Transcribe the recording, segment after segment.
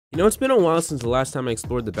You know, it's been a while since the last time I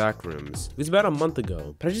explored the Backrooms. It was about a month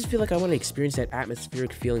ago, but I just feel like I want to experience that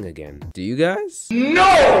atmospheric feeling again. Do you guys?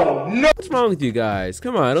 No! What's wrong with you guys?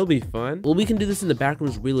 Come on, it'll be fun. Well, we can do this in the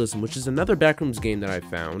Backrooms Realism, which is another Backrooms game that I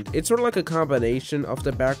found. It's sort of like a combination of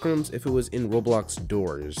the Backrooms if it was in Roblox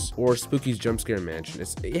Doors or Spooky's Jumpscare Mansion.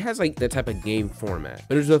 It has like that type of game format.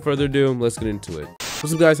 But without further ado, let's get into it.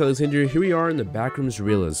 What's up guys, AlicZander. Here we are in the Backrooms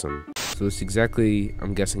Realism. So it's exactly,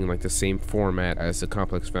 I'm guessing, like the same format as the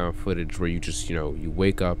complex found footage where you just, you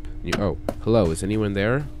wake up and you, oh, hello, is anyone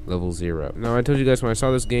there? Level 0. Now, I told you guys when I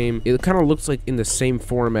saw this game, it kind of looks like in the same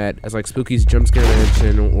format as like Spooky's Jumpscare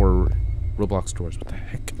Mansion or Roblox Doors. What the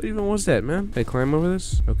heck? What even was that, man? Can I climb over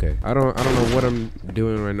this? Okay. I don't know what I'm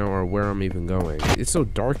doing right now or where I'm even going. It's so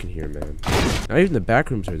dark in here, man. Not even the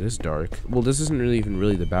Backrooms are this dark. Well, this isn't even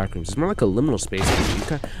really the Backrooms. It's more like a liminal space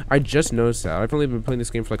game. I just noticed that. I've only been playing this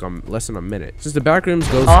game for like less than a minute. Since the Backrooms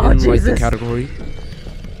goes in like the category.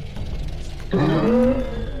 I'm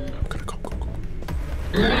gonna go.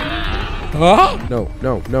 Huh? No.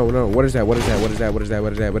 What is that? Where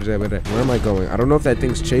am I going? I don't know if that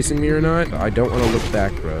thing's chasing me or not. I don't want to look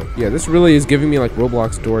back, bro. Yeah, this really is giving me like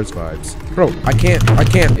Roblox Doors vibes. Bro, I can't.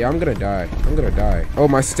 Yeah, I'm gonna die. Oh,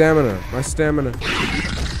 my stamina.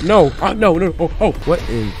 No. No. Oh, what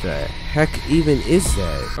in the heck even is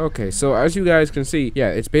that? Okay, so as you guys can see, yeah,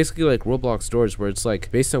 it's basically like Roblox Doors where it's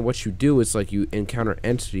like based on what you do, it's like you encounter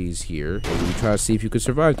entities here and you try to see if you could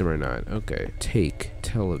survive them or not. Okay, take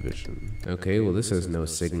television. Okay, well this has no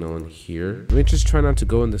signal in here. Let me just try not to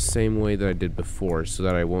go in the same way that I did before so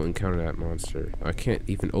that I won't encounter that monster. I can't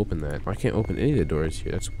even open that. I can't open any of the doors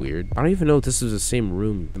here. That's weird. I don't even know if this is the same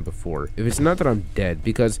room than before. If it's not, that I'm dead,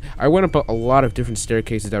 because I went up a lot of different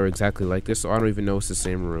staircases that were exactly like this, so I don't even know it's the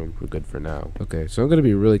same room. We're good for now. Okay, so I'm gonna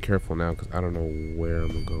be really careful now because I don't know where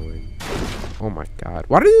I'm going. Oh my god.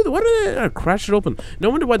 Why did I crash it open? No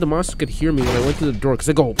wonder why the monster could hear me when I went through the door, because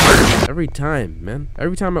I go every time, man.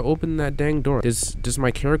 Every time I open that dang door. Does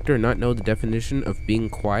my character not know the definition of being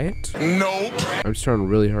quiet? Nope. I'm just trying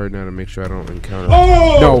really hard now to make sure I don't encounter.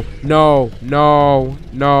 Oh! No.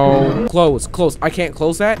 Close. I can't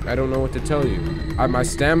close that? I don't know what to tell you. My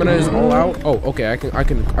stamina is all out. Oh, okay, I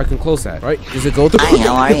can close that, right? Does it go through? Hi,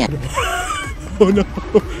 how are you? Oh no.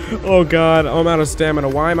 Oh god, I'm out of stamina.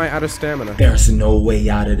 Why am I out of stamina? There's no way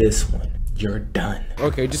out of this one. You're done.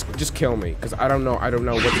 Okay, just kill me, because I don't know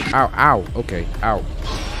what to, ow. Okay, ow.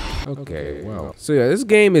 Okay, well. So yeah, this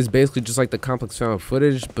game is basically just like the complex found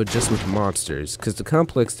footage, but just with monsters, because the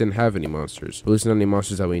complex didn't have any monsters. At least not any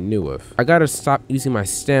monsters that we knew of. I gotta stop using my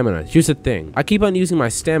stamina. Here's the thing. I keep on using my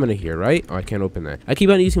stamina here, right? Oh, I can't open that. I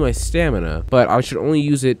keep on using my stamina, but I should only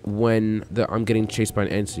use it when I'm getting chased by an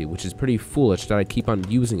entity, which is pretty foolish that I keep on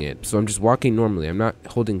using it. So I'm just walking normally. I'm not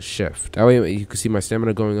holding shift. That way you can see my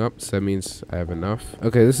stamina going up, so that means I have enough.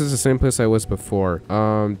 Okay, this is the same place I was before.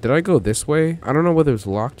 Did I go this way? I don't know whether it's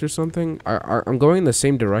locked or something. I'm going in the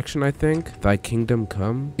same direction, I think. Thy kingdom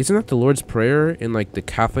come. Isn't that the Lord's Prayer in like the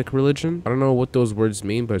Catholic religion? I don't know what those words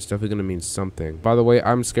mean, but it's definitely gonna mean something. By the way,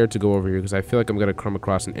 I'm scared to go over here because I feel like I'm gonna come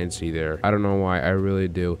across an entity there. I don't know why. I really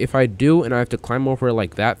do. If I do and I have to climb over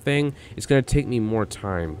like that thing, it's gonna take me more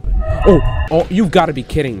time. Oh, you've got to be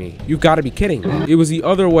kidding me. It was the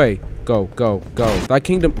other way. Go. Thy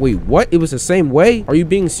kingdom. Wait, what? It was the same way? Are you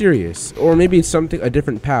being serious? Or maybe it's a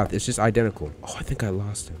different path. It's just identical. Oh, I think I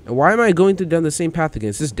lost it. And why am I going down the same path again?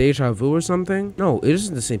 Is this deja vu or something? No, it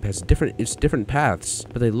isn't the same path. It's different paths,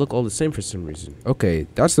 but they look all the same for some reason. Okay,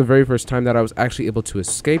 that's the very first time that I was actually able to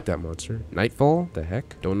escape that monster. Nightfall? The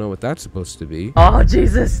heck? Don't know what that's supposed to be. Oh,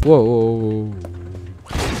 Jesus. Whoa.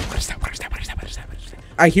 What is that?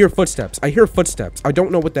 I hear footsteps. I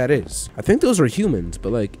don't know what that is. I think those are humans,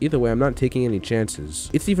 but like either way, I'm not taking any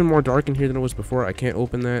chances. It's even more dark in here than it was before. I can't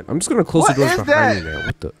open that. I'm just gonna close the doors behind me now.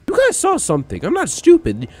 What the? You guys saw something. I'm not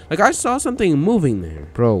stupid. Like I saw something moving there.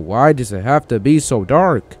 Bro, why does it have to be so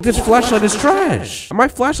dark? This flashlight is trash. My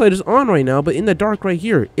flashlight is on right now, but in the dark right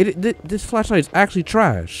here, this flashlight is actually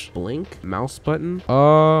trash. Blink? Mouse button?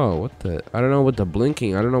 Oh, what the? I don't know what the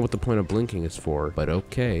blinking. I don't know what the point of blinking is for, but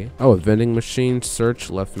okay. Oh, a vending machine. Search.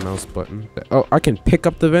 Left mouse button. Oh, I can pick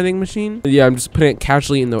up the vending machine? Yeah, I'm just putting it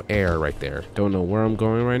casually in the air right there. Don't know where I'm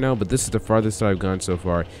going right now, but this is the farthest that I've gone so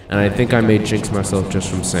far, and I think I may jinx myself just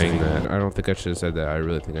from saying that. I don't think I should have said that. I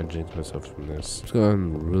really think I jinxed myself from this. It's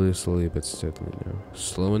going really slowly but steadily now.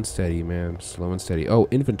 Slow and steady, man. Slow and steady. Oh,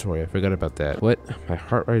 inventory. I forgot about that. What? My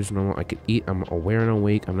heart rate is normal. I can eat. I'm aware and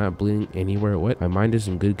awake. I'm not bleeding anywhere. What? My mind is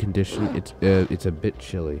in good condition. It's a bit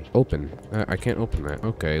chilly. Open. I can't open that.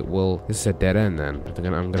 Okay, well, this is a dead end then. I think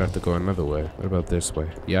I'm gonna have to go another way. What about this way?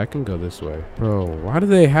 Yeah, I can go this way. Bro, why do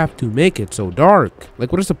they have to make it so dark?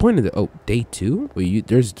 Like, what is the point of it? Oh, day 2? Wait,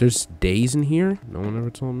 there's days in here? No one ever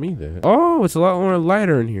told me that. Oh, it's a lot more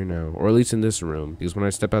lighter in here now. Or at least in this room. Because when I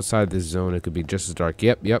step outside this zone, it could be just as dark.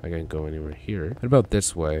 Yep. I can't go anywhere here. What about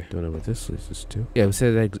this way? Don't know what this leads us to. Yeah,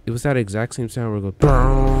 it was that exact same sound where it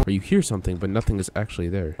goes, where you hear something, but nothing is actually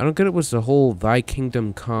there. I don't get it was the whole "Thy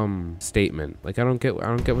kingdom come" statement. Like, I don't get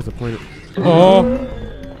what the point of. Oh,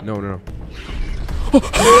 no. No.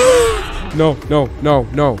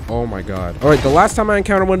 Oh my god. Alright, the last time I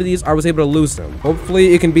encountered one of these, I was able to lose them.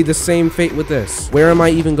 Hopefully, it can be the same fate with this. Where am I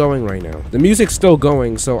even going right now? The music's still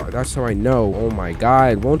going, so that's how I know. Oh my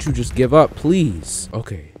god, won't you just give up, please?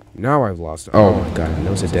 Okay. Now I've lost it. Oh my god, I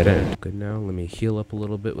know it's a dead end. Good now, let me heal up a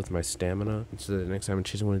little bit with my stamina. So that the next time I'm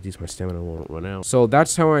chasing one of these, my stamina won't run out. So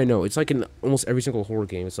that's how I know. It's like in almost every single horror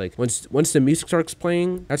game. It's like once the music starts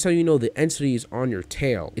playing, that's how you know the entity is on your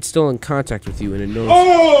tail. It's still in contact with you and it knows.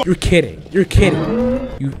 Oh! You're kidding.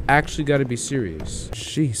 You actually gotta be serious.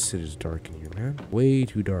 Jeez, it is dark in here, man. Way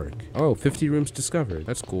too dark. Oh, 50 rooms discovered.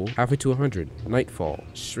 That's cool. Halfway to 100. Nightfall.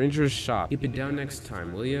 Stranger's shop. Keep it down next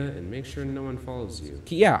time, will ya? And make sure no one follows you.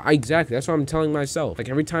 Yeah, exactly. That's what I'm telling myself. Like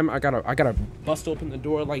every time I gotta bust open the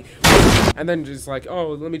door, like, and then just like,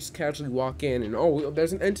 oh, let me just casually walk in, and oh,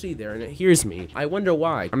 there's an entity there, and it hears me. I wonder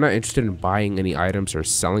why. I'm not interested in buying any items or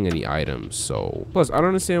selling any items. So, plus, I don't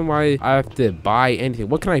understand why I have to buy anything.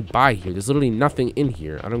 What can I buy here? There's literally nothing in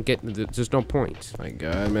here. I don't get. There's no point. My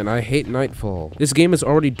God, man, I hate Nightfall. This game is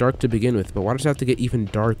already dark to begin with, but why does it have to get even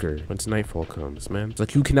darker once Nightfall comes, man? It's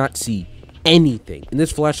like you cannot see anything, and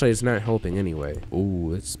this flashlight is not helping anyway.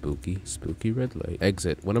 Oh, it's spooky red light.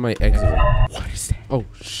 Exit. When am I exiting? What is that? Oh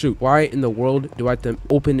shoot, why in the world do I have to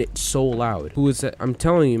open it so loud? Who is that? I'm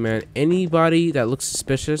telling you, man, anybody that looks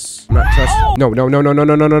suspicious, I'm not trusting.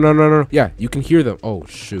 No. Yeah, you can hear them. Oh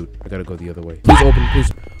shoot, I gotta go the other way. Please open,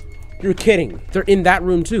 please. You're kidding. They're in that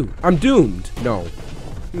room too. I'm doomed.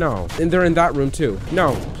 No, and they're in that room too.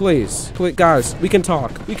 No, please, guys, we can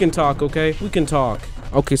talk, okay? We can talk.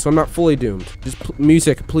 Okay, so I'm not fully doomed. Just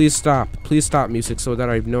music, please stop. Please stop music so that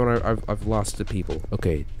I've known I've lost the people.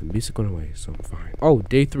 Okay, the music went away, so I'm fine. Oh,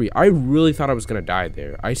 day 3. I really thought I was gonna die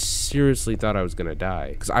there. I seriously thought I was gonna die.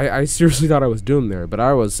 Because I seriously thought I was doomed there, but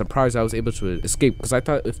I was surprised I was able to escape. Because I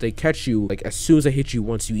thought if they catch you, like as soon as they hit you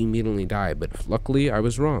once, you immediately die. But luckily, I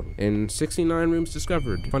was wrong. And 69 rooms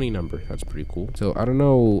discovered. Funny number. That's pretty cool. So I don't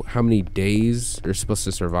know how many days you're supposed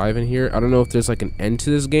to survive in here. I don't know if there's like an end to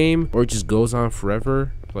this game or it just goes on forever.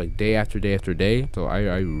 Like day after day after day. So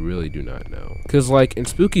I really do not know. Because like in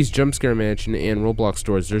Spooky's Jump Scare Mansion and Roblox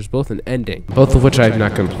stores, there's both an ending, both of which I have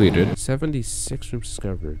not completed. 76 rooms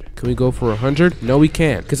discovered. Can we go for 100? No, we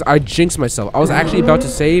can't. Because I jinxed myself. I was actually about to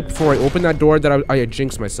say before I opened that door that I had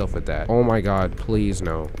jinxed myself with that. Oh my God, please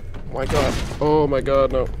no. Oh my God. Oh my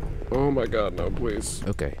God, no. Oh my God, no, please.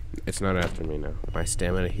 Okay, it's not after me now. My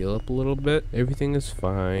stamina heal up a little bit. Everything is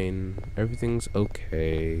fine. Everything's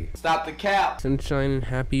okay. Stop the cap. Sunshine and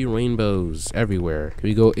happy rainbows everywhere. Can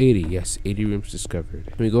we go 80? Yes, 80 rooms discovered.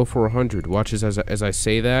 Can we go for 100? Watch as I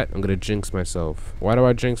say that, I'm gonna jinx myself. Why do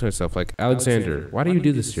I jinx myself? Like, AlicZander, why do you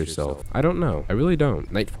do this to yourself? I don't know. I really don't.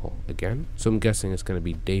 Nightfall again? So I'm guessing it's gonna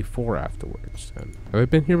be day 4 afterwards. Then. Have I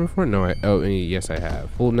been here before? No, yes, I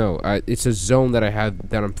have. Well, no, it's a zone that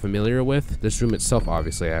I'm familiar with. This room itself,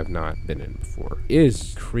 obviously, I have not been in before. It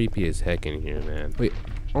is creepy as heck in here, man. Wait,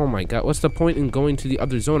 oh my God, what's the point in going to the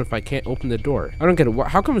other zone if I can't open the door? I don't get it.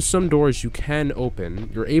 How come some doors you can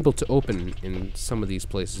open, you're able to open in some of these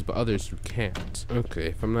places, but others you can't? Okay,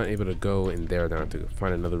 if I'm not able to go in there, then I have to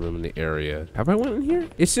find another room in the area. Have I went in here?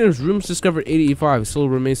 It says rooms discovered 85 still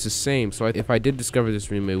remains the same, so if I did discover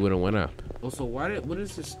this room, it would have went up. Also, what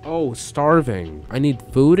is this? Oh, starving. I need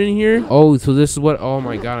food in here? Oh, so this is what, oh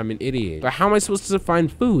my God, I'm an idiot. But how am I supposed to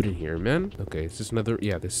find food in here, man? Okay, is this another,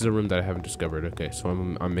 yeah, this is a room that I haven't discovered. Okay, so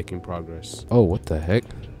I'm making progress. Oh, what the heck?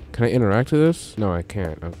 Can I interact with this? No, I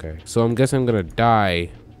can't. Okay, so I'm guessing I'm gonna die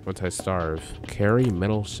once I starve. Carry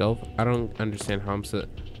metal shelf? I don't understand how I'm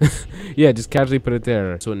Yeah, just casually put it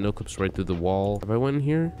there. So it no clips right through the wall. Have I went in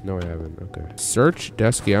here? No, I haven't. Okay. Search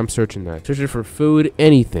desk. Yeah, I'm searching that. Searching for food,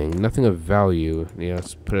 anything, nothing of value. Yeah,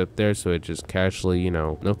 let's put it there so it just casually, you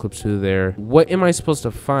know, no clips through there. What am I supposed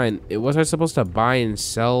to find? Was I supposed to buy and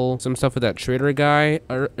sell some stuff with that trader guy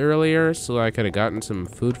earlier so I could have gotten some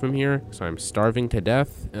food from here? So I'm starving to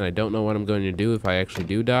death and I don't know what I'm going to do if I actually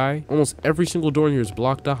do die. Almost every single door in here is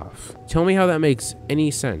blocked off. Tell me how that makes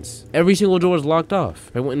any sense. Every single door is locked off.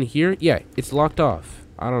 If I went in here, yeah, it's locked off.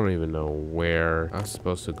 I don't even know where I'm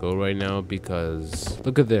supposed to go right now because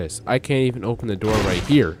look at this. I can't even open the door right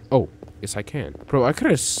here. Oh, yes, I can. Bro, I could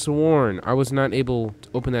have sworn I was not able to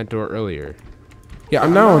open that door earlier. Yeah,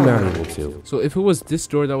 I'm not able to. So if it was this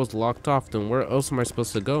door that was locked off, then where else am I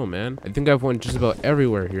supposed to go, man? I think I've went just about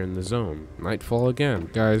everywhere here in the zone. Nightfall again.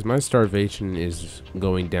 Guys, my starvation is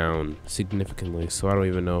going down significantly, so I don't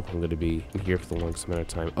even know if I'm going to be in here for the longest amount of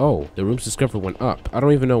time. Oh, the rooms discovered went up. I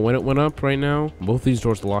don't even know when it went up right now. Both these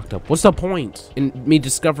doors are locked up. What's the point in me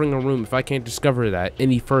discovering a room if I can't discover that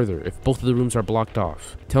any further, if both of the rooms are blocked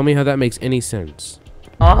off? Tell me how that makes any sense.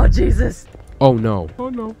 Oh, Jesus. Oh no. Oh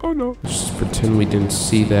no. Oh no. Let's just pretend we didn't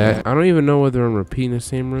see that. I don't even know whether I'm repeating the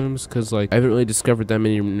same rooms because like I haven't really discovered that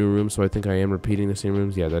many new rooms, so I think I am repeating the same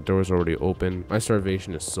rooms. Yeah, that door is already open. My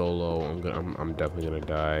starvation is so low. I'm definitely gonna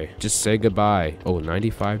die. Just say goodbye. Oh,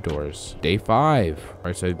 95 doors. Day 5. All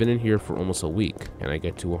right, so I've been in here for almost a week and I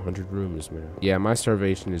get to 100 rooms, man. Yeah, my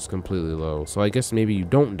starvation is completely low. So I guess maybe you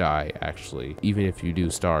don't die actually, even if you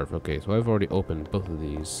do starve. Okay, so I've already opened both of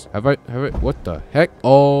these. Have I, what the heck?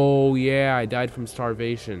 Oh yeah, I died from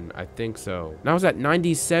starvation. I think so. Now I was at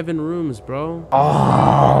 97 rooms, bro.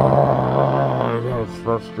 Oh, that's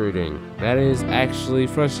frustrating. That is actually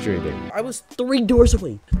frustrating. I was 3 doors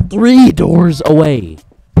away. 3 doors away.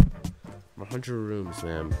 100 rooms,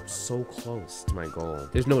 man. So close to my goal.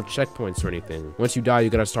 There's no checkpoints or anything. Once you die, you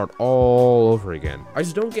gotta start all over again. I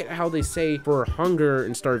just don't get how they say for hunger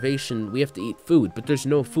and starvation, we have to eat food, but there's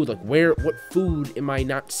no food. Like what food am I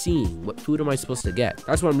not seeing? What food am I supposed to get?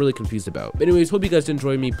 That's what I'm really confused about. But anyways, hope you guys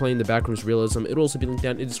enjoyed me playing the Backrooms Realism. It'll also be linked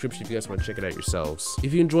down in the description if you guys want to check it out yourselves.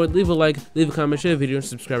 If you enjoyed, leave a like, leave a comment, share the video, and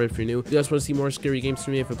subscribe if you're new. If you guys want to see more scary games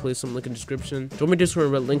from me, if I play some, link in the description. Join my Discord,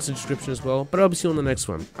 links in the description as well. But I'll be seeing you on the next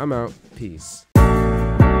one. I'm out. Peace.